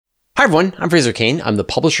Hi everyone, I'm Fraser Cain. I'm the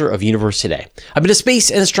publisher of Universe Today. I've been a space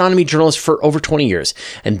and astronomy journalist for over 20 years,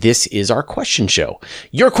 and this is our question show.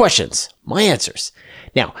 Your questions, my answers.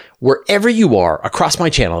 Now, wherever you are across my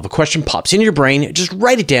channel, if a question pops into your brain, just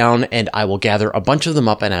write it down and I will gather a bunch of them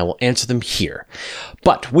up and I will answer them here.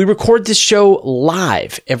 But we record this show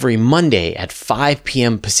live every Monday at 5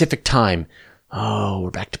 p.m. Pacific time. Oh, we're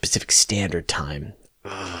back to Pacific Standard Time.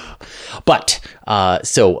 But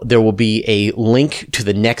so there will be a link to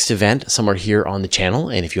the next event somewhere here on the channel,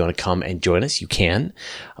 and if you want to come and join us, you can.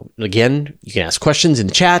 Again, you can ask questions in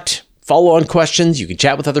the chat, follow on questions, you can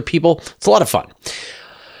chat with other people. It's a lot of fun.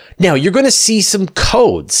 Now, you're going to see some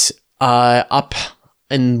codes up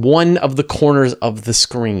in one of the corners of the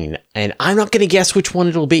screen, and I'm not going to guess which one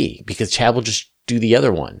it'll be because Chad will just do the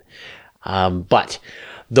other one. But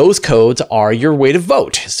those codes are your way to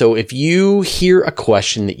vote. So if you hear a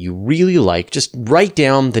question that you really like, just write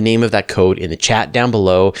down the name of that code in the chat down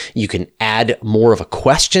below. You can add more of a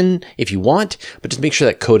question if you want, but just make sure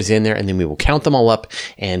that code is in there and then we will count them all up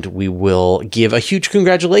and we will give a huge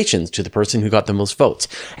congratulations to the person who got the most votes.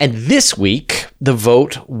 And this week, the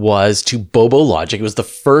vote was to Bobo Logic. It was the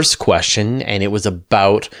first question and it was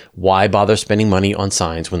about why bother spending money on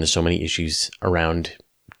science when there's so many issues around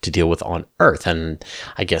to deal with on Earth. And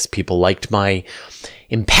I guess people liked my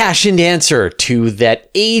impassioned answer to that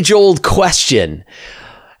age-old question.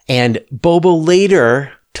 And Bobo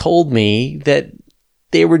later told me that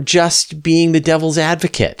they were just being the devil's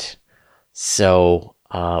advocate. So,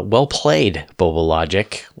 well played, Bobo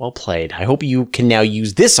Logic. Well played. I hope you can now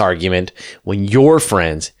use this argument when your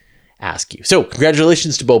friends ask you. So,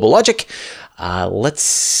 congratulations to Bobo Logic.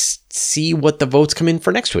 Let's see what the votes come in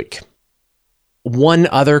for next week. One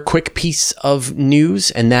other quick piece of news,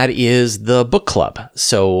 and that is the book club.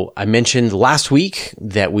 So I mentioned last week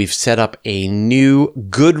that we've set up a new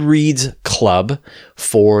Goodreads club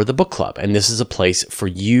for the book club. And this is a place for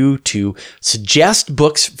you to suggest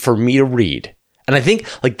books for me to read. And I think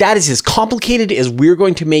that is as complicated as we're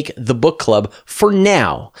going to make the book club for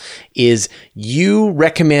now, is you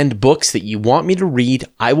recommend books that you want me to read.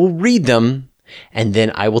 I will read them. And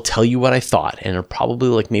then I will tell you what I thought. And it'll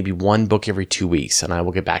probably maybe one book every 2 weeks. And I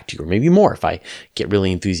will get back to you, or maybe more if I get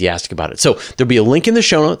really enthusiastic about it. So there'll be a link in the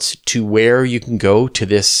show notes to where you can go to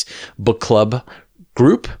this book club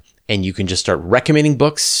group. And you can just start recommending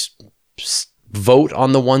books, vote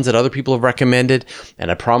on the ones that other people have recommended. And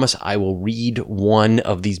I promise I will read one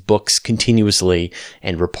of these books continuously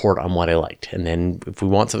and report on what I liked. And then if we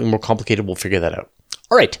want something more complicated, we'll figure that out.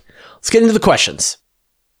 All right, let's get into the questions.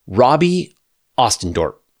 Robbie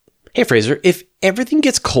Ostendorp. Hey Fraser, if everything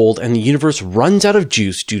gets cold and the universe runs out of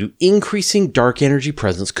juice due to increasing dark energy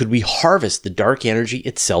presence, could we harvest the dark energy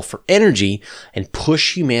itself for energy and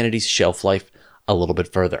push humanity's shelf life a little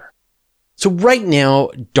bit further? So right now,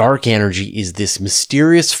 dark energy is this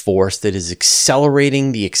mysterious force that is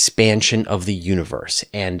accelerating the expansion of the universe,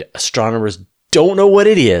 and astronomers don't know what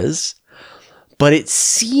it is, but it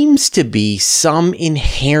seems to be some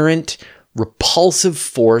inherent repulsive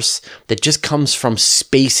force that just comes from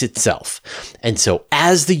space itself. And so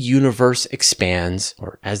as the universe expands,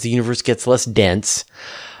 or as the universe gets less dense,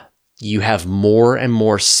 you have more and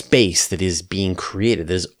more space that is being created,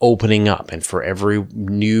 that is opening up. And for every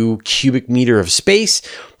new cubic meter of space,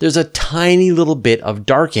 there's a tiny little bit of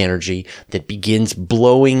dark energy that begins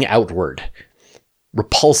blowing outward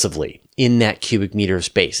repulsively in that cubic meter of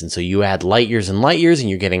space. And so you add light years and light years and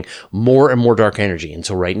you're getting more and more dark energy. And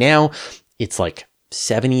so right now it's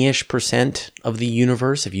 70-ish% of the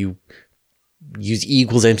universe. If you use E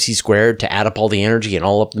equals MC squared to add up all the energy and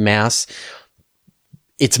all up the mass,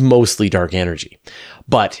 it's mostly dark energy.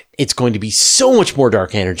 But it's going to be so much more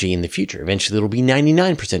dark energy in the future. Eventually it'll be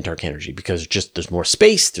 99% dark energy because there's more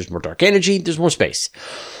space, there's more dark energy, there's more space.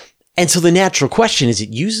 And so the natural question is, it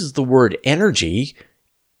uses the word energy.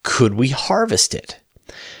 Could we harvest it?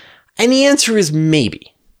 And the answer is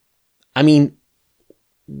maybe. I mean,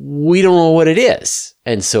 we don't know what it is.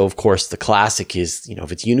 And so, of course, the classic is,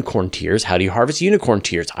 if it's unicorn tears, how do you harvest unicorn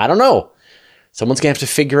tears? I don't know. Someone's going to have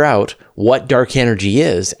to figure out what dark energy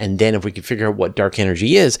is. And then if we can figure out what dark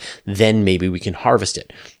energy is, then maybe we can harvest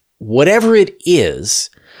it. Whatever it is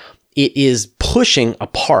pushing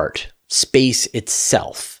apart space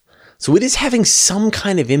itself. So it is having some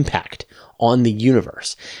kind of impact on the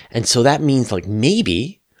universe. And so that means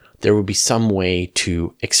maybe there would be some way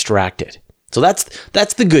to extract it. So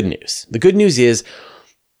that's the good news. The good news is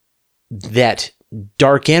that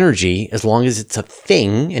dark energy, as long as it's a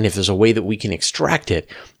thing, and if there's a way that we can extract it,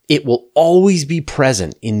 it will always be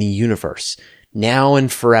present in the universe, now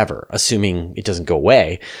and forever, assuming it doesn't go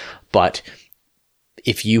away. But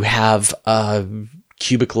if you have a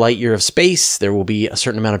cubic light year of space, there will be a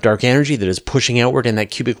certain amount of dark energy that is pushing outward in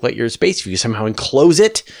that cubic light year of space. If you somehow enclose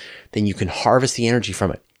it, then you can harvest the energy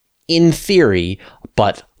from it. In theory,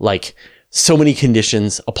 but like so many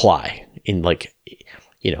conditions apply in like,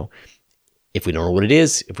 you know, if we don't know what it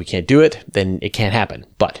is, if we can't do it, then it can't happen.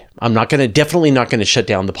 But I'm definitely not going to shut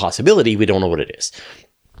down the possibility we don't know what it is.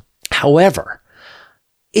 However,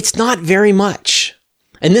 it's not very much.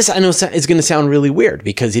 And this I know is going to sound really weird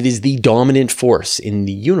because it is the dominant force in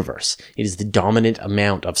the universe. It is the dominant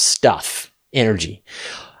amount of stuff, energy.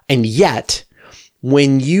 And yet,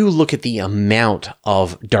 when you look at the amount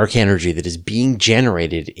of dark energy that is being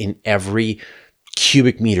generated in every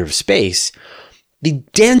cubic meter of space, the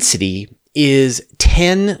density is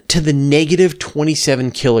 10 to the negative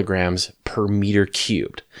 27 kilograms per meter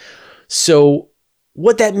cubed. So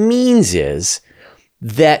what that means is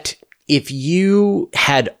that if you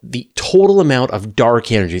had the total amount of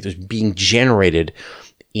dark energy that was being generated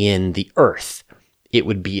in the Earth, it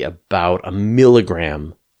would be about a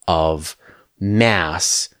milligram of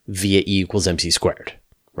mass via E equals mc squared,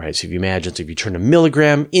 right? So if you turn a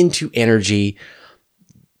milligram into energy,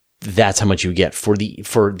 that's how much you get for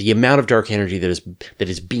the amount of dark energy that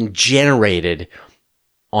is being generated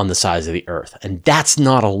on the size of the Earth. And that's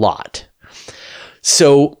not a lot.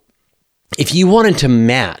 So if you wanted to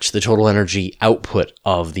match the total energy output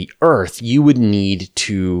of the Earth, you would need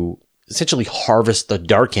to essentially harvest the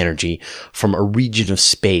dark energy from a region of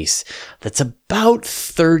space that's about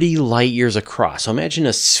 30 light years across. So imagine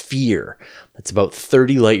a sphere that's about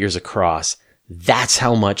 30 light years across. That's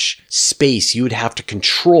how much space you would have to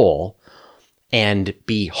control and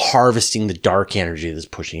be harvesting the dark energy that's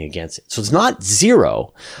pushing against it. So it's not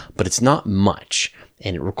zero, but it's not much.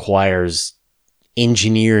 And it requires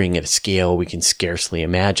engineering at a scale we can scarcely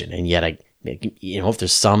imagine. And yet, if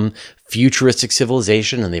there's some futuristic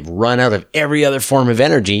civilization and they've run out of every other form of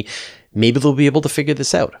energy, maybe they'll be able to figure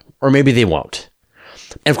this out. Or maybe they won't.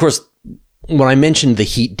 And of course, when I mentioned the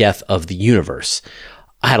heat death of the universe,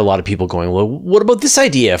 I had a lot of people going, well, what about this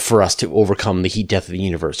idea for us to overcome the heat death of the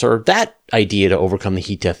universe? Or that idea to overcome the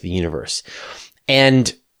heat death of the universe?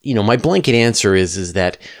 And, my blanket answer is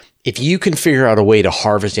that if you can figure out a way to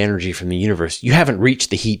harvest energy from the universe, you haven't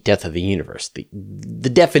reached the heat death of the universe. The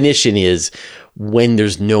definition is when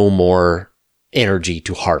there's no more energy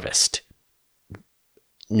to harvest.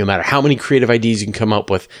 No matter how many creative ideas you can come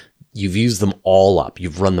up with, you've used them all up.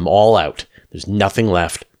 You've run them all out. There's nothing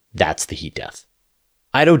left. That's the heat death.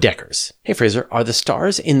 Ido Deckers. Hey, Fraser, are the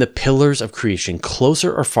stars in the pillars of creation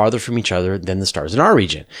closer or farther from each other than the stars in our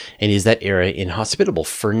region? And is that area inhospitable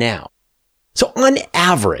for now? So on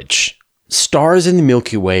average, stars in the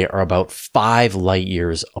Milky Way are about 5 light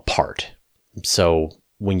years apart. So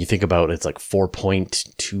when you think about it, it's like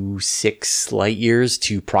 4.26 light years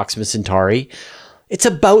to Proxima Centauri. It's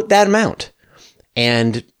about that amount.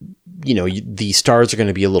 And, the stars are going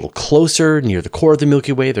to be a little closer near the core of the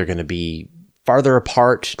Milky Way. They're going to be farther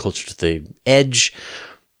apart, closer to the edge,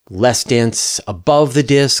 less dense above the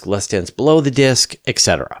disk, less dense below the disk,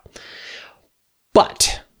 etc.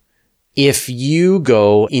 But if you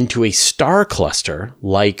go into a star cluster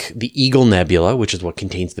like the Eagle Nebula, which is what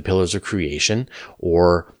contains the pillars of creation,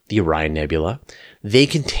 or the Orion Nebula, they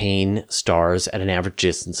contain stars at an average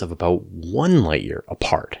distance of about 1 light year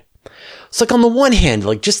apart. So on the one hand,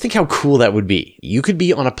 just think how cool that would be. You could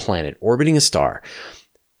be on a planet orbiting a star,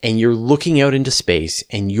 and you're looking out into space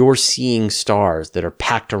and you're seeing stars that are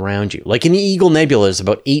packed around you. Like in the Eagle Nebula, there's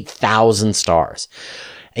about 8,000 stars.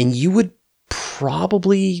 And you would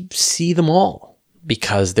probably see them all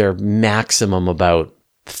because they're maximum about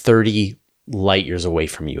 30 light years away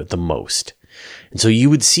from you at the most. And so you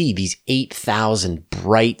would see these 8,000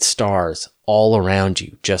 bright stars all around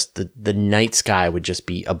you. Just the night sky would just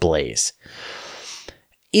be ablaze.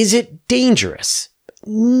 Is it dangerous?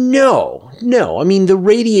 No. I mean, the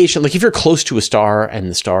radiation, if you're close to a star and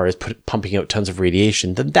the star is pumping out tons of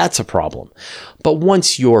radiation, then that's a problem. But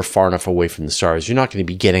once you're far enough away from the stars, you're not going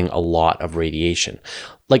to be getting a lot of radiation.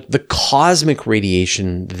 The cosmic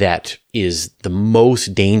radiation that is the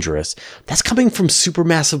most dangerous, that's coming from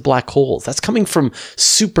supermassive black holes. That's coming from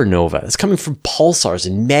supernova. That's coming from pulsars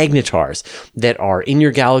and magnetars that are in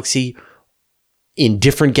your galaxy, in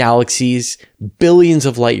different galaxies, billions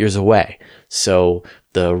of light years away. So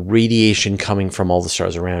the radiation coming from all the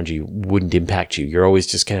stars around you wouldn't impact you. You're always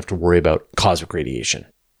just going to have to worry about cosmic radiation.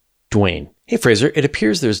 Dwayne. Hey, Fraser, it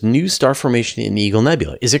appears there's new star formation in the Eagle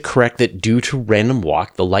Nebula. Is it correct that due to random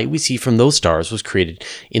walk, the light we see from those stars was created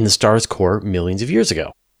in the star's core millions of years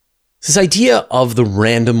ago? This idea of the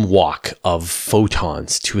random walk of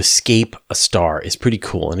photons to escape a star is pretty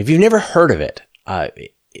cool. And if you've never heard of it,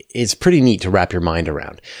 it's pretty neat to wrap your mind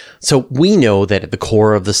around. So we know that at the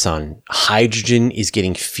core of the sun, hydrogen is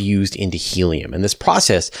getting fused into helium, and this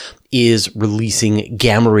process is releasing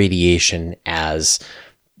gamma radiation as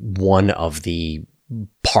one of the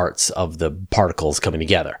parts of the particles coming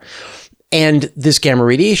together. And this gamma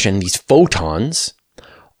radiation, these photons,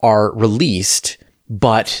 are released,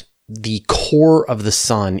 but the core of the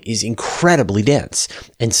sun is incredibly dense.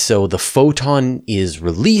 And so the photon is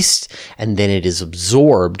released and then it is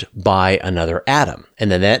absorbed by another atom. And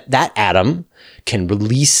then that atom can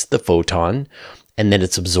release the photon, and then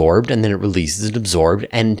it's absorbed, and then it releases and absorbed.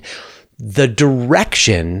 And the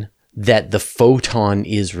direction that the photon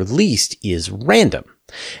is released is random.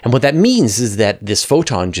 And what that means is that this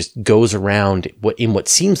photon just goes around in what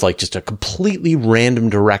seems like just a completely random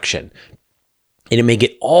direction. And it may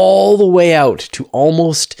get all the way out to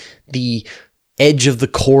almost the edge of the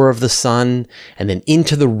core of the sun, and then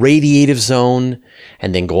into the radiative zone,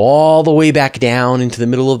 and then go all the way back down into the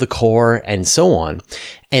middle of the core, and so on.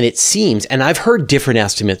 And it seems, and I've heard different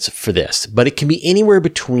estimates for this, but it can be anywhere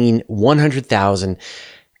between 100,000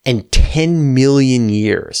 and 10 million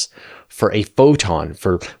years for a photon,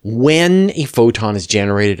 for when a photon is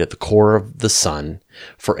generated at the core of the sun,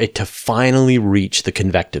 for it to finally reach the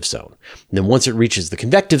convective zone. And then once it reaches the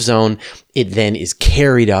convective zone, it then is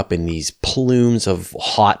carried up in these plumes of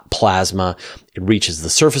hot plasma. It reaches the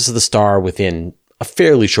surface of the star within a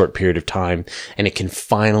fairly short period of time, and it can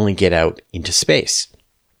finally get out into space.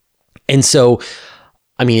 And so,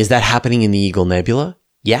 I mean, is that happening in the Eagle Nebula?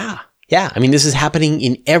 Yeah. I mean, this is happening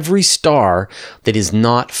in every star that is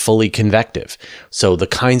not fully convective. So the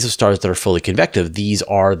kinds of stars that are fully convective, these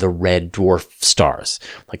are the red dwarf stars.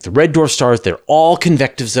 Like the red dwarf stars, they're all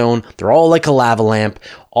convective zone. They're all like a lava lamp.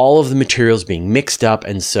 All of the materials being mixed up.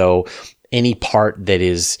 And so any part that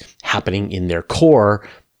is happening in their core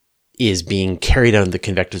is being carried out of the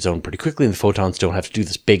convective zone pretty quickly, and the photons don't have to do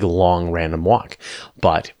this big, long, random walk.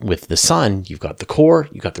 But with the sun, you've got the core,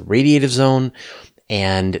 you've got the radiative zone,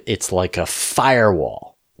 and it's like a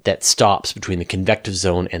firewall that stops between the convective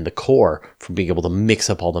zone and the core from being able to mix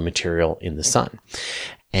up all the material in the sun.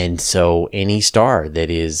 And so any star that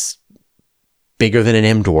is bigger than an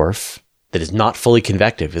M dwarf, that is not fully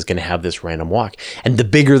convective, is going to have this random walk. And the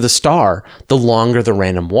bigger the star, the longer the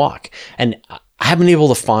random walk. And I haven't been able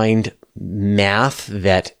to find math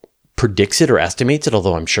that predicts it or estimates it,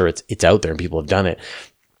 although I'm sure it's out there and people have done it.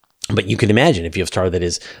 But you can imagine if you have a star that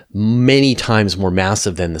is many times more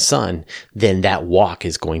massive than the sun, then that walk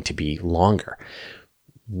is going to be longer,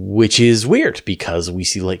 which is weird because we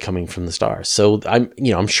see light coming from the stars. So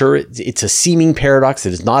I'm sure it's a seeming paradox.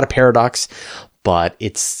 It is not a paradox, but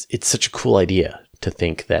it's such a cool idea to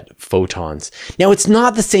think that photons. Now, it's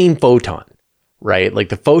not the same photon, right? Like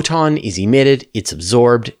the photon is emitted, it's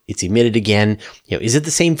absorbed, it's emitted again. Is it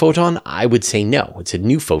the same photon? I would say no. It's a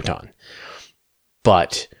new photon.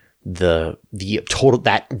 But the total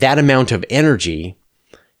that amount of energy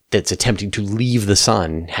that's attempting to leave the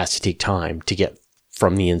sun has to take time to get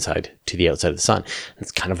from the inside to the outside of the sun.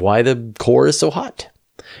 That's kind of why the core is so hot.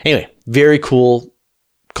 Anyway, very cool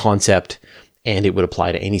concept, and it would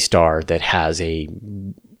apply to any star that has a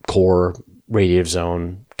core, radiative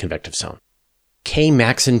zone, convective zone. K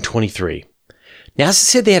Maxon 23. NASA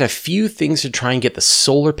said they had a few things to try and get the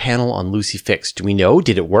solar panel on Lucy fixed. Do we know?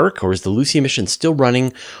 Did it work? Or is the Lucy mission still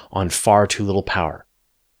running on far too little power?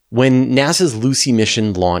 When NASA's Lucy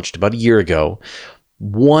mission launched about a year ago,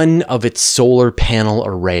 one of its solar panel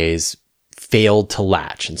arrays failed to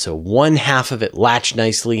latch. And so one half of it latched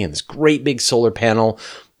nicely, and this great big solar panel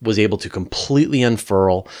was able to completely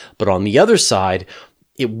unfurl. But on the other side,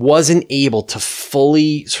 it wasn't able to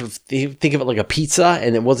fully sort of think of it like a pizza,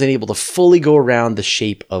 and it wasn't able to fully go around the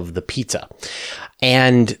shape of the pizza.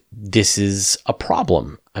 And this is a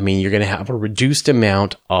problem. I mean, you're going to have a reduced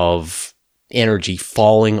amount of energy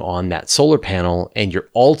falling on that solar panel, and you're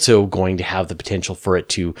also going to have the potential for it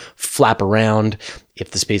to flap around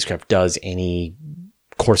if the spacecraft does any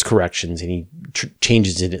course corrections, any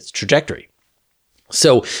changes in its trajectory.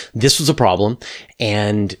 So this was a problem,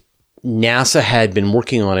 and NASA had been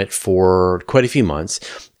working on it for quite a few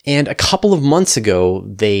months, and a couple of months ago,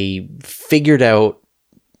 they figured out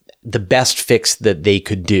the best fix that they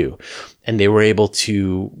could do, and they were able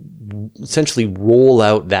to essentially roll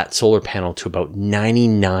out that solar panel to about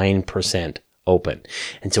 99% open.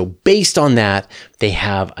 And so based on that, they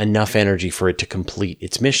have enough energy for it to complete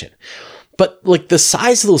its mission. But like the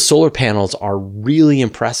size of those solar panels are really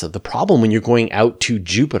impressive. The problem when you're going out to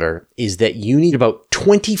Jupiter is that you need about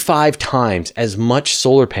 25 times as much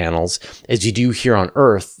solar panels as you do here on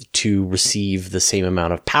Earth to receive the same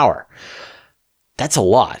amount of power. That's a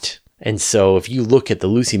lot. And so if you look at the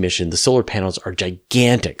Lucy mission, the solar panels are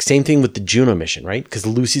gigantic. Same thing with the Juno mission, right? Because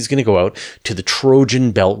Lucy's going to go out to the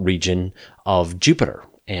Trojan belt region of Jupiter.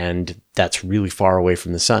 And that's really far away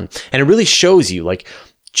from the sun. And it really shows you, like,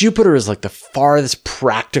 Jupiter is like the farthest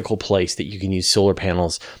practical place that you can use solar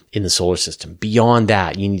panels in the solar system. Beyond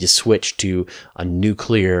that, you need to switch to a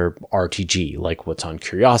nuclear RTG, like what's on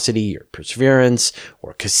Curiosity or Perseverance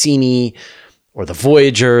or Cassini or the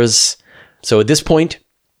Voyagers. So at this point,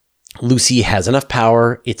 Lucy has enough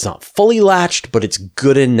power. It's not fully latched, but it's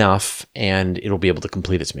good enough, and it'll be able to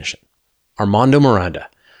complete its mission. Armando Miranda.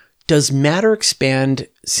 Does matter expand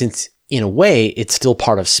since, in a way, it's still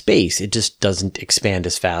part of space? It just doesn't expand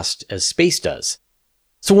as fast as space does.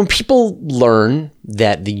 So when people learn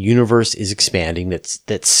that the universe is expanding,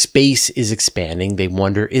 that space is expanding, they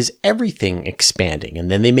wonder, is everything expanding? And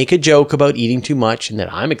then they make a joke about eating too much and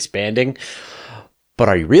that I'm expanding. But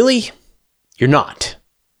are you really? You're not.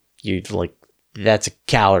 That's a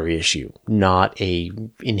calorie issue, not a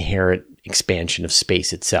inherent expansion of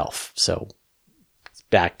space itself. So it's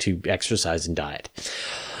back to exercise and diet.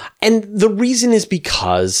 And the reason is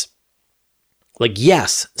because,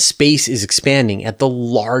 yes, space is expanding at the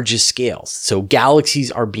largest scales. So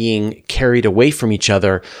galaxies are being carried away from each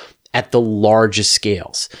other at the largest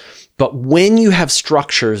scales. But when you have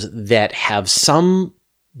structures that have some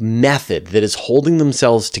method that is holding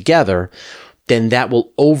themselves together, then that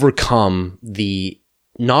will overcome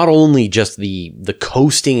not only just the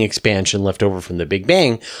coasting expansion left over from the Big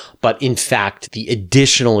Bang, but in fact, the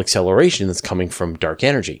additional acceleration that's coming from dark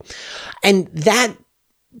energy. And that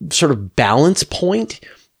sort of balance point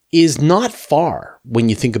is not far when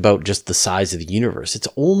you think about just the size of the universe. It's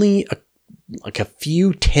only a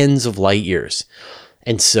few tens of light years.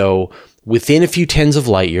 And so within a few tens of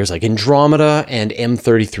light years, like Andromeda and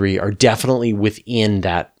M33 are definitely within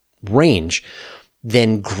that range,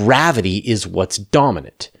 then gravity is what's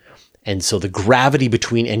dominant. And so the gravity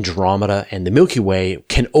between Andromeda and the Milky Way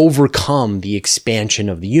can overcome the expansion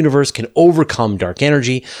of the universe, can overcome dark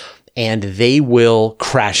energy, and they will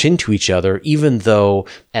crash into each other, even though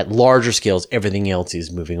at larger scales, everything else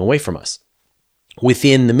is moving away from us.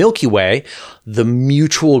 Within the Milky Way, the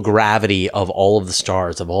mutual gravity of all of the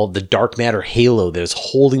stars, of all of the dark matter halo that is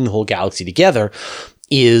holding the whole galaxy together,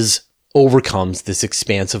 overcomes this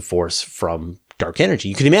expansive force from dark energy.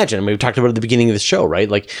 You can imagine, we talked about it at the beginning of the show, right?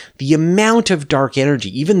 Like the amount of dark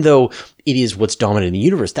energy, even though it is what's dominant in the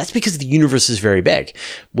universe, that's because the universe is very big.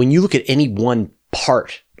 When you look at any one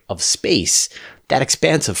part of space, that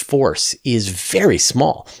expansive force is very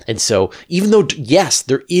small. And so even though, yes,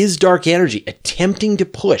 there is dark energy attempting to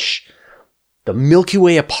push the Milky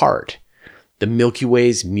Way apart, the Milky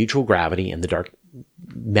Way's mutual gravity and the dark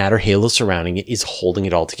matter halo surrounding it is holding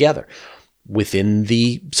it all together. Within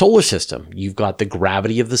the solar system, you've got the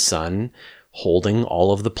gravity of the sun holding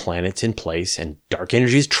all of the planets in place, and dark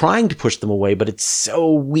energy is trying to push them away, but it's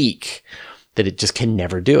so weak that it just can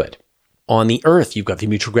never do it. On the Earth, you've got the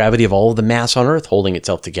mutual gravity of all of the mass on Earth holding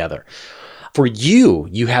itself together. For you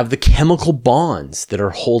have the chemical bonds that are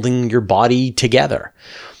holding your body together.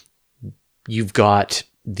 You've got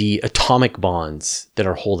the atomic bonds that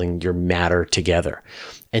are holding your matter together.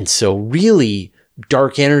 And so really,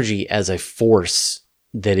 dark energy as a force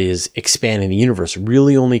that is expanding the universe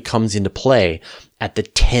really only comes into play at the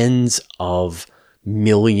tens of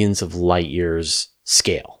millions of light years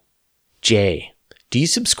scale. Jay, do you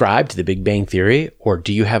subscribe to the Big Bang Theory, or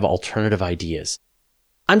do you have alternative ideas?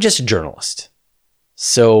 I'm just a journalist,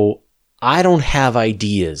 so I don't have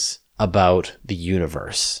ideas about the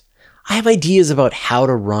universe. I have ideas about how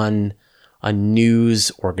to run a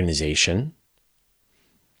news organization.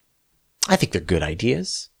 I think they're good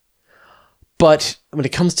ideas. But when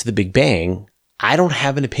it comes to the Big Bang, I don't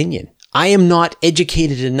have an opinion. I am not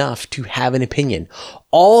educated enough to have an opinion.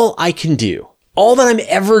 All I can do, all that I'm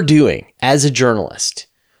ever doing as a journalist,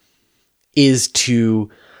 is to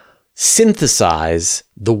synthesize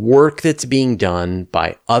the work that's being done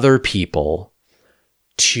by other people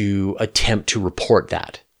to attempt to report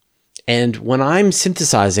that. And when I'm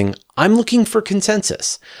synthesizing, I'm looking for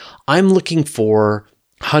consensus. I'm looking for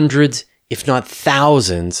hundreds, if not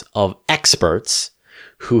thousands, of experts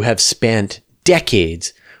who have spent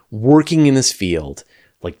decades working in this field,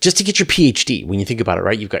 like just to get your PhD. When you think about it,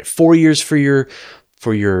 right? You've got 4 years for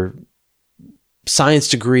your science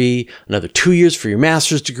degree, another 2 years for your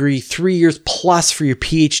master's degree, 3 years plus for your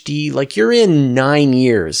PhD. Like you're in 9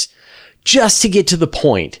 years just to get to the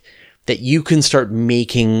point that you can start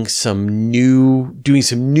doing some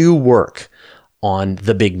new work on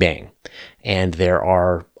the Big Bang. And there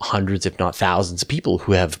are hundreds, if not thousands of people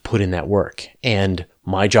who have put in that work. And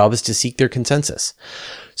My job is to seek their consensus.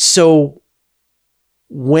 So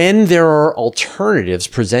when there are alternatives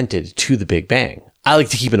presented to the Big Bang, I like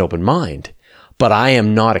to keep an open mind, but I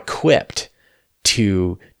am not equipped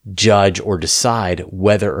to judge or decide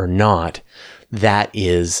whether or not that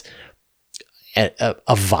is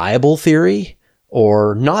a viable theory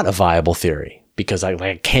or not a viable theory, because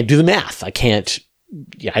I can't do the math. I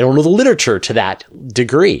don't know the literature to that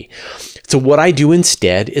degree. So what I do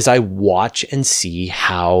instead is I watch and see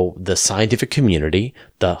how the scientific community,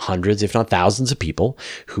 the hundreds, if not thousands of people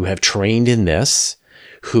who have trained in this,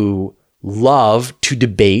 who love to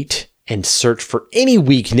debate and search for any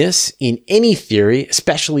weakness in any theory,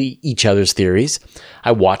 especially each other's theories,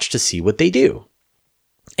 I watch to see what they do.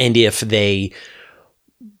 And if they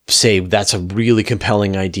say that's a really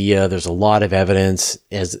compelling idea, there's a lot of evidence,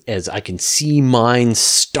 as I can see mine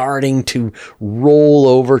starting to roll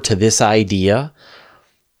over to this idea,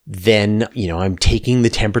 then, I'm taking the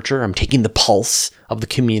temperature, I'm taking the pulse of the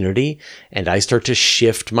community, and I start to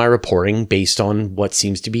shift my reporting based on what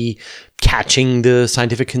seems to be catching the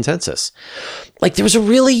scientific consensus. Like, there was a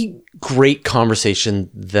really great conversation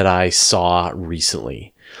that I saw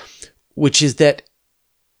recently, which is that,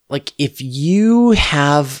 like, if you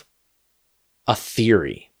have a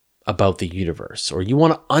theory about the universe, or you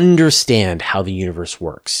want to understand how the universe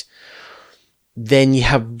works, then you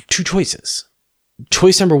have two choices.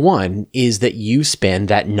 Choice number one is that you spend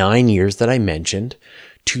that 9 years that I mentioned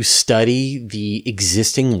to study the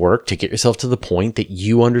existing work to get yourself to the point that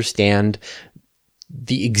you understand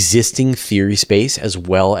the existing theory space as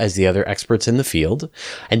well as the other experts in the field.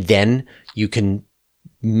 And then you can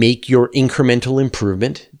make your incremental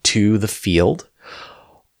improvement to the field.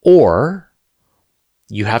 Or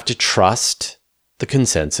you have to trust the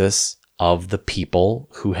consensus of the people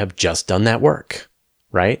who have just done that work.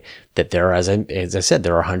 Right? That there are, as I said,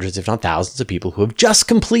 there are hundreds, if not thousands of people who have just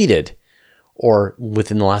completed, or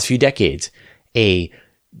within the last few decades, a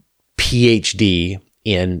PhD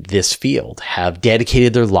in this field, have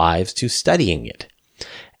dedicated their lives to studying it.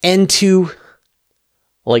 And to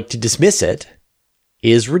dismiss it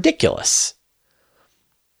is ridiculous.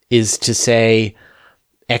 Is to say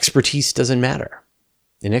expertise doesn't matter.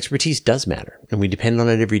 And expertise does matter. And we depend on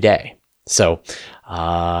it every day. So,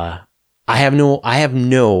 I have no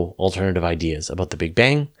alternative ideas about the Big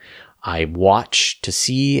Bang. I watch to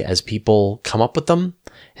see as people come up with them,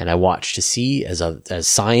 and I watch to see as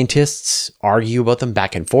scientists argue about them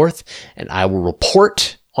back and forth, and I will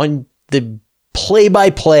report on the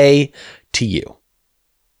play-by-play to you.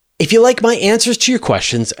 If you like my answers to your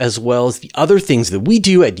questions, as well as the other things that we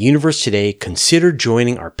do at Universe Today, consider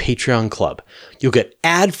joining our Patreon club. You'll get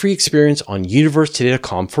ad-free experience on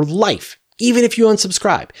universetoday.com for life. Even if you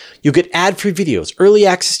unsubscribe, you'll get ad-free videos, early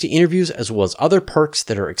access to interviews, as well as other perks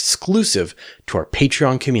that are exclusive to our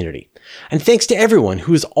Patreon community. And thanks to everyone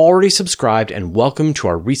who has already subscribed, and welcome to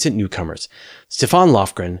our recent newcomers: Stefan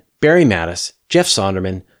Lofgren, Barry Mattis, Jeff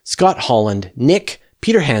Sonderman, Scott Holland, Nick,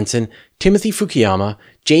 Peter Hansen, Timothy Fukuyama,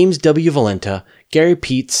 James W. Valenta, Gary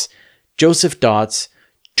Peets, Joseph Dotz.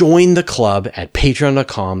 Join the club at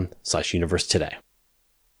patreon.com/universetoday.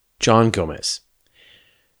 John Gomez.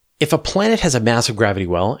 If a planet has a massive gravity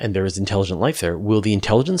well and there is intelligent life there, will the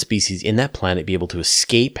intelligent species in that planet be able to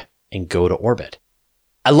escape and go to orbit?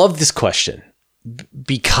 I love this question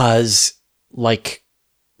because, like,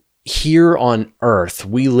 here on Earth,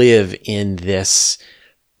 we live in this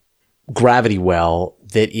gravity well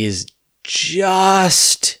that is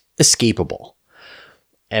just escapable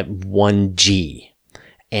at 1G.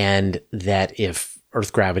 And that if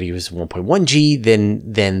Earth gravity was 1.1 G,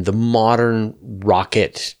 then the modern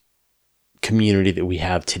rocket community that we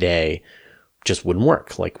have today just wouldn't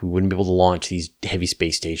work. Like, we wouldn't be able to launch these heavy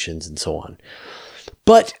space stations and so on.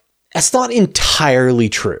 But that's not entirely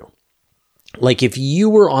true. Like, if you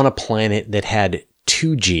were on a planet that had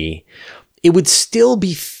 2G, it would still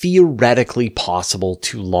be theoretically possible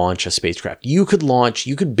to launch a spacecraft. You could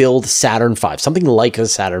build Saturn V, something like a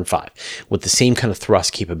Saturn V, with the same kind of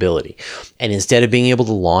thrust capability. And instead of being able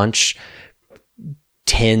to launch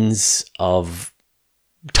tens of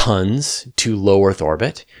tons to low Earth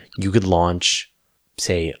orbit, you could launch,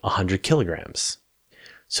 say, 100 kilograms.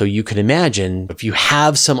 So you can imagine if you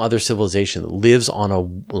have some other civilization that lives on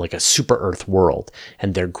a super Earth world,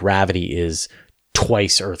 and their gravity is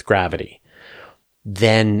twice Earth gravity,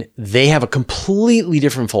 then they have a completely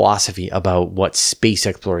different philosophy about what space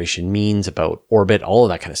exploration means, about orbit, all of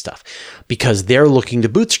that kind of stuff, because they're looking to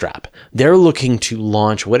bootstrap. They're looking to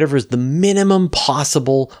launch whatever is the minimum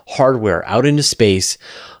possible hardware out into space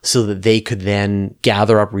so that they could then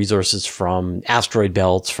gather up resources from asteroid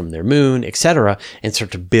belts, from their moon, etc., and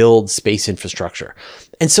start to build space infrastructure.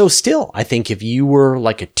 And so still, I think if you were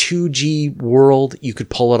like a 2G world, you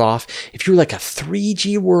could pull it off. If you were like a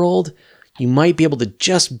 3G world, you might be able to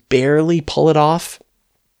just barely pull it off.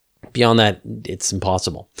 Beyond that, it's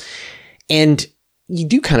impossible. And you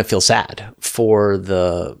do kind of feel sad for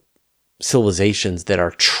the civilizations that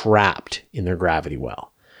are trapped in their gravity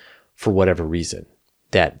well for whatever reason,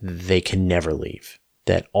 that they can never leave,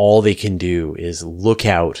 that all they can do is look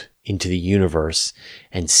out into the universe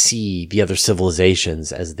and see the other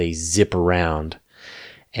civilizations as they zip around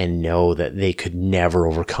and know that they could never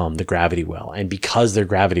overcome the gravity well. And because their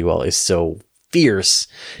gravity well is so fierce,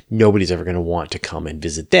 nobody's ever going to want to come and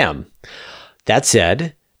visit them. That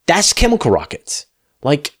said, that's chemical rockets.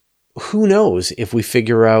 Like, who knows if we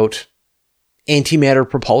figure out antimatter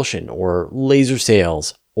propulsion or laser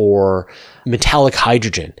sails or metallic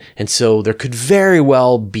hydrogen. And so there could very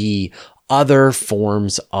well be other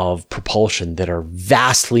forms of propulsion that are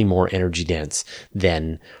vastly more energy dense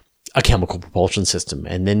than a chemical propulsion system.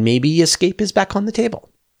 And then maybe escape is back on the table.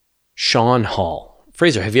 Sean Hall.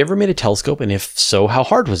 Fraser, have you ever made a telescope? And if so, how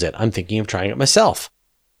hard was it? I'm thinking of trying it myself.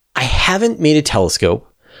 I haven't made a telescope,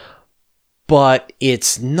 but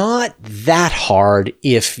it's not that hard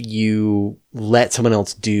if you let someone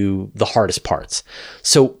else do the hardest parts.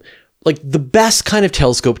 So, like, the best kind of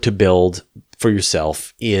telescope to build for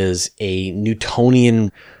yourself is a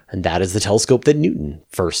Newtonian, and that is the telescope that Newton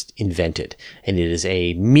first invented. And it is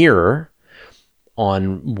a mirror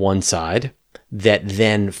on one side that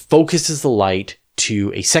then focuses the light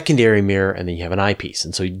to a secondary mirror, and then you have an eyepiece.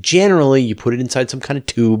 And so generally you put it inside some kind of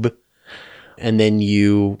tube, and then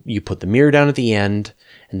you put the mirror down at the end,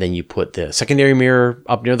 and then you put the secondary mirror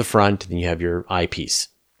up near the front, and then you have your eyepiece.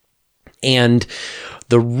 And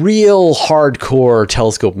the real hardcore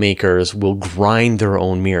telescope makers will grind their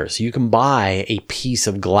own mirrors. So you can buy a piece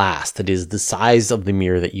of glass that is the size of the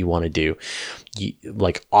mirror that you want to do,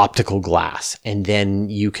 like optical glass. And then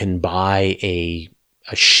you can buy a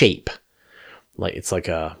shape. Like it's like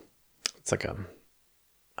a I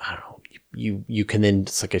don't know. You can then,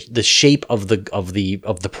 it's like the shape of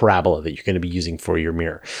the parabola that you're going to be using for your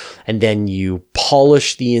mirror. And then you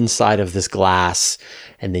polish the inside of this glass,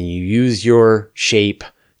 and then you use your shape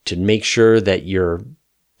to make sure that you've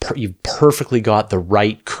perfectly got the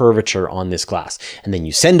right curvature on this glass. And then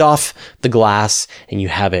you send off the glass, and you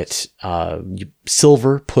have it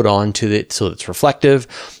silver put onto it so it's reflective.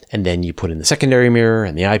 And then you put in the secondary mirror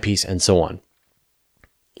and the eyepiece and so on.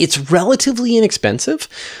 It's relatively inexpensive.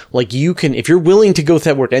 Like, you can, if you're willing to go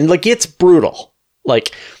through that work, and like, it's brutal.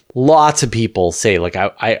 Like, lots of people say, like,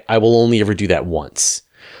 I will only ever do that once.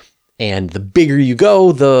 And the bigger you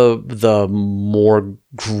go, the more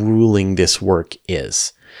grueling this work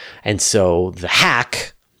is. And so the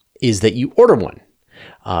hack is that you order one.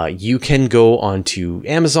 You can go onto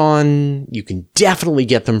Amazon. You can definitely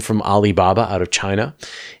get them from Alibaba out of China.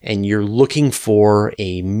 And you're looking for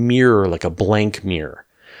a mirror, like a blank mirror,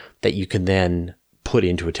 that you can then put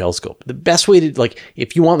into a telescope. The best way to, like,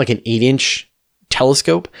 if you want like an 8-inch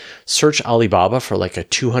telescope, search Alibaba for like a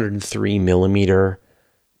 203 millimeter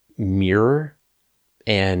mirror,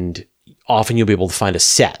 and often you'll be able to find a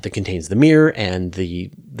set that contains the mirror and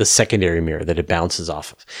the secondary mirror that it bounces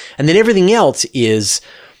off of. And then everything else is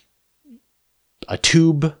a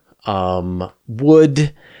tube,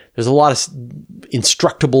 wood. There's a lot of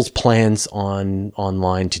Instructables plans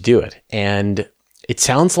online to do it. And it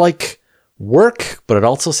sounds like work, but it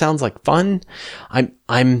also sounds like fun.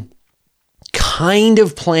 I'm kind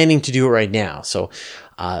of planning to do it right now. So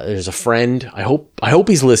there's a friend. I hope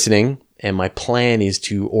he's listening. And my plan is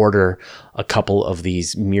to order a couple of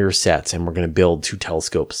these mirror sets, and we're going to build 2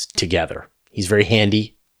 telescopes together. He's very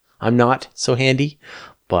handy. I'm not so handy,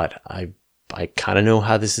 but I kind of know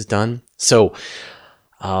how this is done. So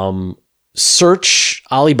search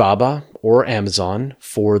Alibaba or Amazon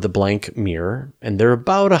for the blank mirror, and they're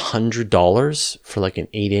about $100 for like an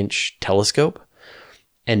 8-inch telescope.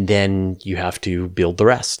 And then you have to build the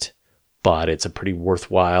rest, but it's a pretty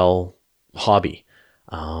worthwhile hobby.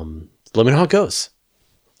 Let me know how it goes.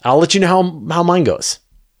 I'll let you know how mine goes.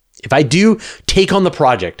 If I do take on the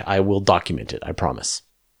project, I will document it. I promise.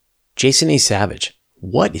 Jason A. Savage,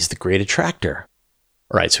 what is the great attractor?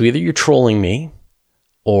 All right, so either you're trolling me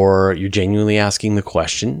or you're genuinely asking the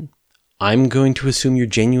question. I'm going to assume you're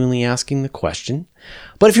genuinely asking the question.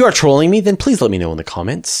 But if you are trolling me, then please let me know in the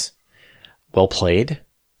comments. Well played,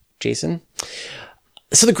 Jason.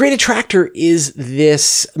 So the Great Attractor is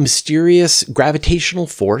this mysterious gravitational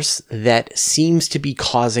force that seems to be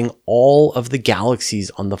causing all of the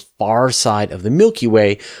galaxies on the far side of the Milky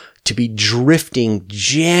Way to be drifting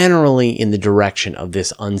generally in the direction of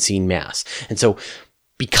this unseen mass. And so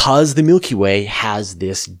because the Milky Way has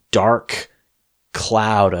this dark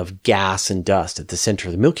cloud of gas and dust at the center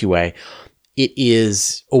of the Milky Way, it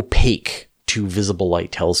is opaque to visible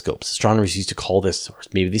light telescopes. Astronomers used to call this, or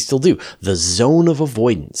maybe they still do, the zone of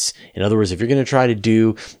avoidance. In other words, if you're going to try to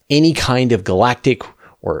do any kind of galactic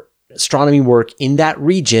or astronomy work in that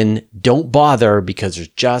region, don't bother because there's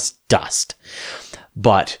just dust.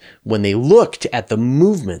 But when they looked at the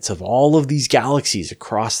movements of all of these galaxies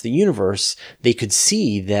across the universe, they could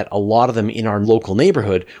see that a lot of them in our local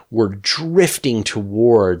neighborhood were drifting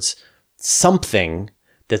towards something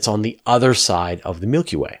that's on the other side of the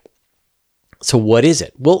Milky Way. So what is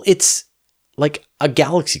it? Well, it's like a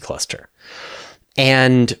galaxy cluster.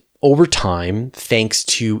 And over time, thanks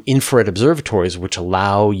to infrared observatories, which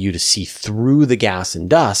allow you to see through the gas and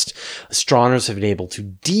dust, astronomers have been able to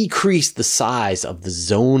decrease the size of the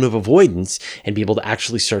zone of avoidance and be able to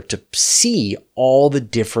actually start to see all the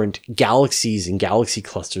different galaxies and galaxy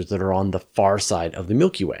clusters that are on the far side of the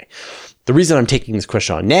Milky Way. The reason I'm taking this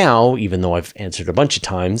question on now, even though I've answered a bunch of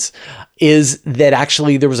times, is that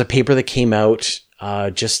actually there was a paper that came out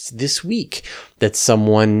just this week that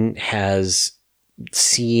someone has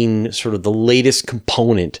seen sort of the latest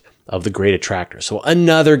component of the Great Attractor. So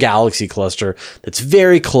another galaxy cluster that's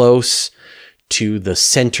very close to the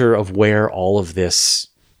center of where all of these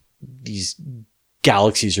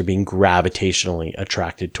galaxies are being gravitationally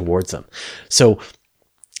attracted towards them. So,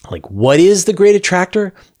 like, what is the Great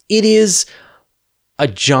Attractor? It is a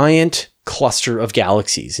giant cluster of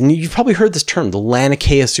galaxies. And you've probably heard this term, the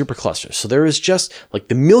Laniakea supercluster. So there is just like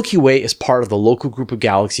the Milky Way is part of the local group of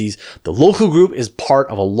galaxies. The local group is part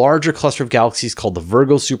of a larger cluster of galaxies called the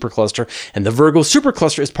Virgo supercluster. And the Virgo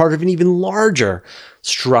supercluster is part of an even larger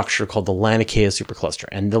structure called the Laniakea supercluster.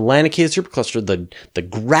 And the Laniakea supercluster, the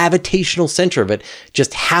gravitational center of it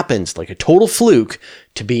just happens like a total fluke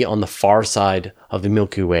to be on the far side of the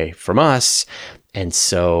Milky Way from us. And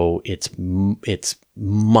so it's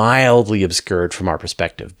mildly obscured from our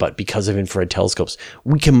perspective, but because of infrared telescopes,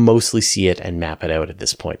 we can mostly see it and map it out at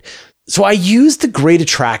this point. So I use the Great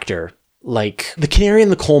Attractor like the canary in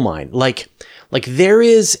the coal mine. Like there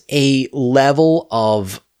is a level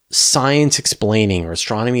of science explaining or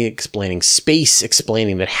astronomy explaining, space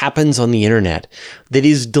explaining that happens on the internet that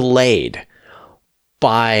is delayed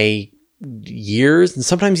by years and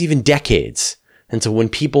sometimes even decades. And so when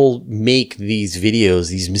people make these videos,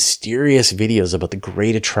 these mysterious videos about the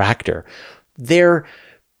Great Attractor, they're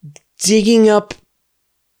digging up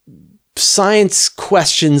science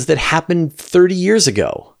questions that happened 30 years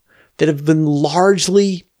ago that have been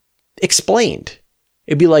largely explained.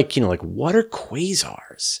 It'd be like, like, what are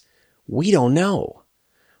quasars? We don't know.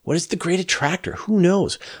 What is the Great Attractor? Who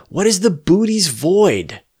knows? What is the Booty's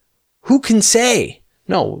Void? Who can say?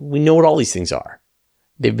 No, we know what all these things are.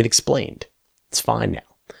 They've been explained. It's fine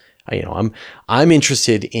now. I'm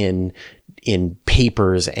interested in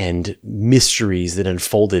papers and mysteries that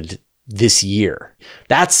unfolded this year.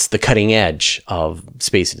 That's the cutting edge of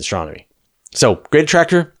space and astronomy. So, Great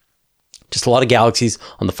Attractor, just a lot of galaxies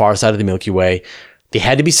on the far side of the Milky Way. They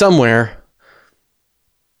had to be somewhere.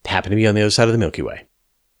 They happen to be on the other side of the Milky Way.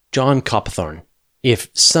 John Copperthorne. If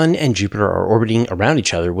Sun and Jupiter are orbiting around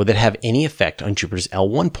each other, would that have any effect on Jupiter's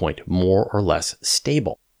L1 point, more or less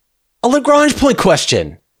stable? A Lagrange point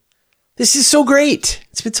question. This is so great.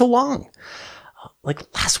 It's been so long.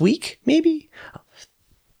 Like last week, maybe?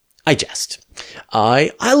 I jest.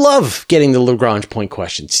 I love getting the Lagrange point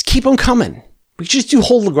questions. Just keep them coming. We should just do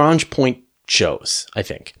whole Lagrange point shows, I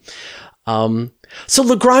think. So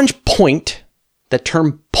Lagrange point, that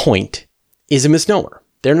term point, is a misnomer.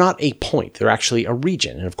 They're not a point. They're actually a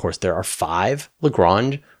region. And of course, there are 5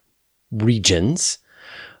 Lagrange regions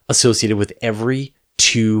associated with every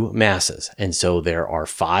 2 masses. And so there are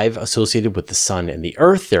 5 associated with the sun and the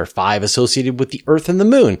earth. There are 5 associated with the earth and the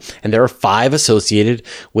moon. And there are 5 associated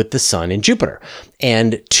with the sun and Jupiter.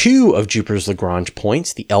 And 2 of Jupiter's Lagrange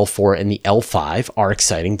points, the L4 and the L5, are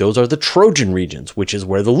exciting. Those are the Trojan regions, which is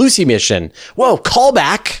where the Lucy mission,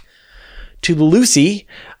 callback to the Lucy,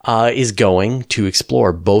 is going to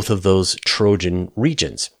explore both of those Trojan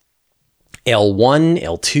regions. L1,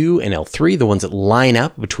 L2, and L3, the ones that line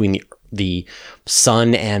up between the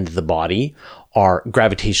sun and the body, are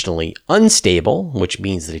gravitationally unstable, which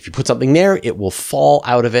means that if you put something there, it will fall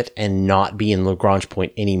out of it and not be in Lagrange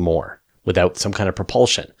point anymore without some kind of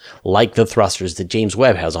propulsion, like the thrusters that James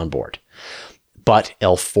Webb has on board. But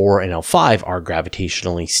L4 and L5 are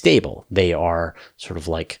gravitationally stable. They are sort of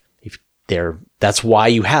like, that's why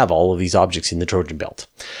you have all of these objects in the Trojan belt.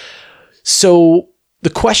 So the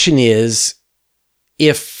question is,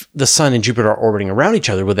 if the sun and Jupiter are orbiting around each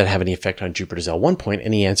other, would that have any effect on Jupiter's L1 point?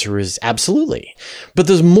 And the answer is absolutely. But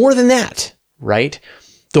there's more than that, right?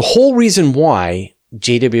 The whole reason why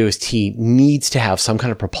JWST needs to have some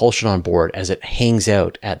kind of propulsion on board as it hangs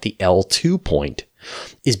out at the L2 point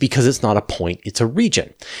is because it's not a point, it's a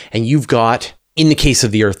region. And you've got, in the case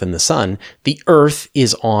of the Earth and the Sun, the Earth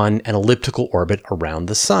is on an elliptical orbit around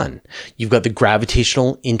the Sun. You've got the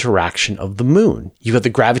gravitational interaction of the Moon. You've got the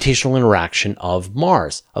gravitational interaction of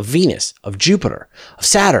Mars, of Venus, of Jupiter, of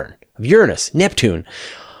Saturn, of Uranus, Neptune.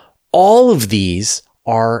 All of these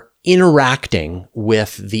are interacting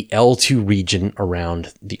with the L2 region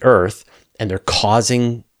around the Earth, and they're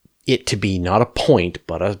causing it to be not a point,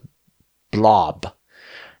 but a blob.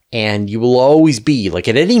 And you will always be, like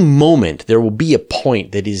at any moment, there will be a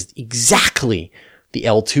point that is exactly the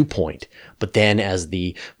L2 point. But then as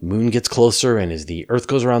the moon gets closer and as the Earth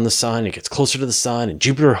goes around the sun, it gets closer to the sun and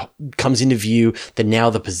Jupiter comes into view, then now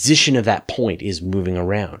the position of that point is moving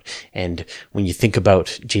around. And when you think about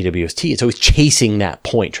JWST, it's always chasing that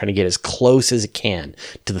point, trying to get as close as it can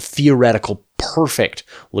to the theoretical perfect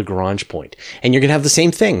Lagrange point. And you're going to have the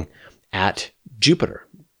same thing at Jupiter.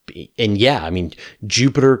 And yeah, I mean,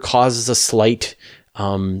 Jupiter causes a slight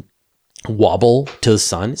wobble to the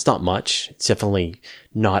sun. It's not much. It's definitely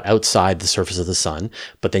not outside the surface of the sun.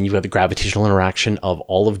 But then you've got the gravitational interaction of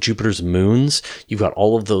all of Jupiter's moons. You've got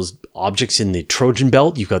all of those objects in the Trojan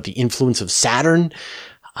belt. You've got the influence of Saturn.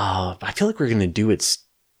 I feel like we're going to do its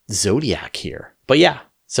zodiac here. But yeah,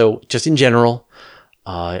 so just in general,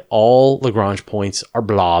 all Lagrange points are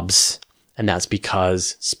blobs. And that's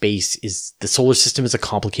because the solar system is a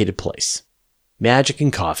complicated place. Magic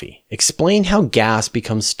and coffee. Explain how gas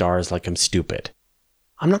becomes stars like I'm stupid.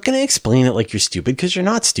 I'm not going to explain it like you're stupid because you're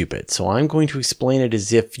not stupid. So I'm going to explain it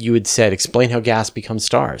as if you had said, explain how gas becomes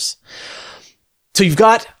stars. So you've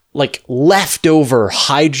got like leftover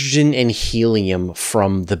hydrogen and helium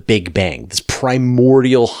from the Big Bang, this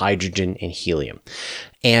primordial hydrogen and helium.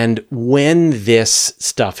 And when this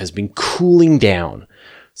stuff has been cooling down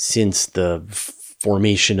since the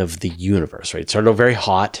formation of the universe, right? It started out very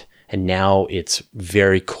hot and now it's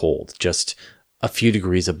very cold, just a few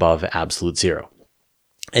degrees above absolute zero.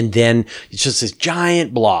 And then it's just this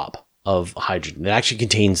giant blob of hydrogen that actually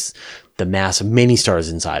contains the mass of many stars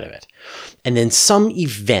inside of it. And then some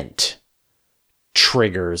event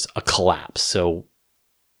triggers a collapse. So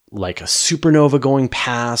like a supernova going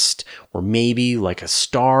past, or maybe like a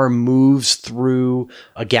star moves through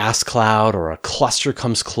a gas cloud, or a cluster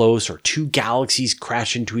comes close, or two galaxies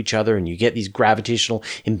crash into each other and you get these gravitational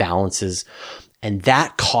imbalances. And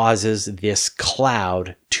that causes this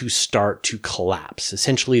cloud to start to collapse.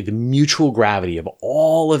 Essentially, the mutual gravity of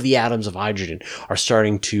all of the atoms of hydrogen are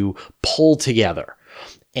starting to pull together.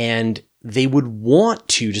 And they would want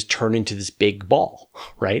to just turn into this big ball,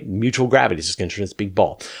 right? Mutual gravity is just going to turn into this big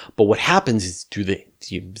ball. But what happens is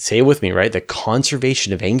you say it with me, right? The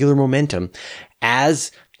conservation of angular momentum,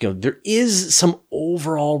 as you know, there is some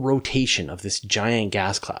overall rotation of this giant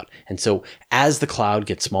gas cloud. And so as the cloud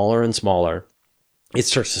gets smaller and smaller, it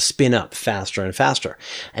starts to spin up faster and faster.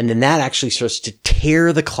 And then that actually starts to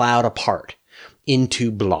tear the cloud apart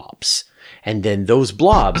into blobs. And then those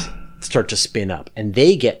blobs start to spin up and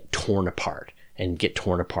they get torn apart and get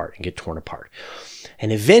torn apart and get torn apart.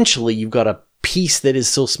 And eventually you've got a piece that is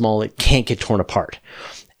so small it can't get torn apart.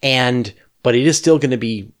 But it is still going to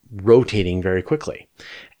be rotating very quickly.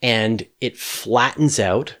 And it flattens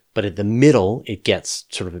out, but at the middle, it gets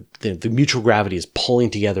sort of the mutual gravity is pulling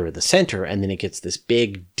together at the center, and then it gets this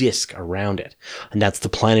big disk around it. And that's the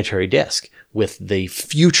planetary disk, with the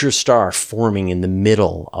future star forming in the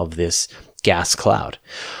middle of this gas cloud.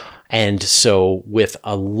 And so with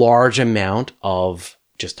a large amount of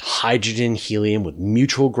just hydrogen, helium with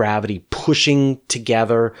mutual gravity pushing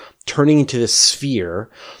together, turning into this sphere,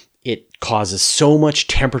 it causes so much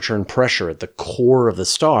temperature and pressure at the core of the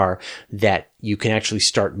star that you can actually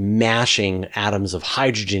start mashing atoms of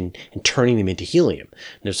hydrogen and turning them into helium.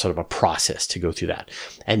 And there's sort of a process to go through that.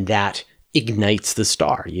 And that ignites the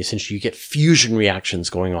star. You get fusion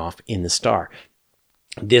reactions going off in the star.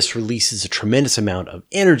 This releases a tremendous amount of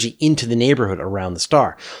energy into the neighborhood around the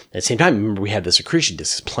star. At the same time, remember we have this accretion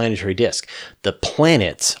disk, this planetary disk. The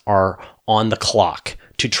planets are on the clock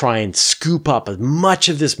to try and scoop up as much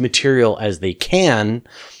of this material as they can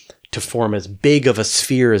to form as big of a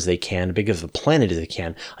sphere as they can, big of a planet as they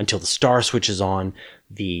can, until the star switches on,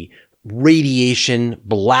 the radiation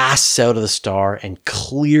blasts out of the star and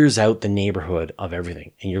clears out the neighborhood of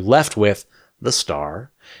everything. And you're left with the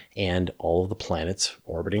star and all of the planets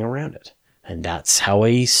orbiting around it. And that's how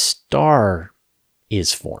a star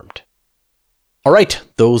is formed. All right,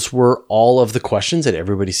 those were all of the questions that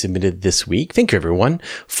everybody submitted this week. Thank you, everyone,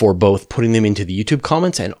 for both putting them into the YouTube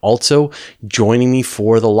comments and also joining me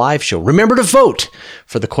for the live show. Remember to vote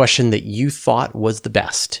for the question that you thought was the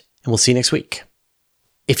best, and we'll see you next week.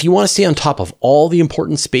 If you want to stay on top of all the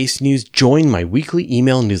important space news, join my weekly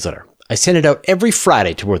email newsletter. I send it out every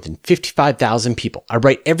Friday to more than 55,000 people. I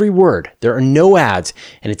write every word. There are no ads,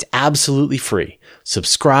 and it's absolutely free.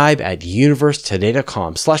 Subscribe at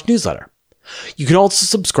universetoday.com/newsletter. You can also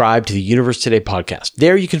subscribe to the Universe Today podcast.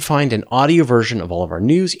 There you can find an audio version of all of our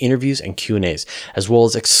news, interviews, and Q&As, as well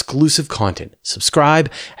as exclusive content.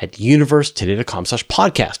 Subscribe at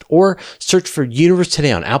universetoday.com/podcast or search for Universe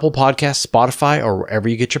Today on Apple Podcasts, Spotify, or wherever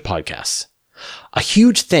you get your podcasts. A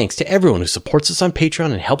huge thanks to everyone who supports us on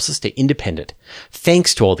Patreon and helps us stay independent.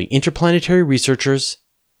 Thanks to all the interplanetary researchers,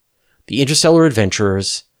 the interstellar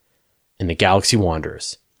adventurers, and the galaxy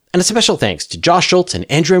wanderers. And a special thanks to Josh Schultz and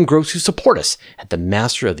Andrew M. Gross who support us at the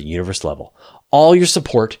Master of the Universe level. All your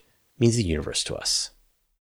support means the universe to us.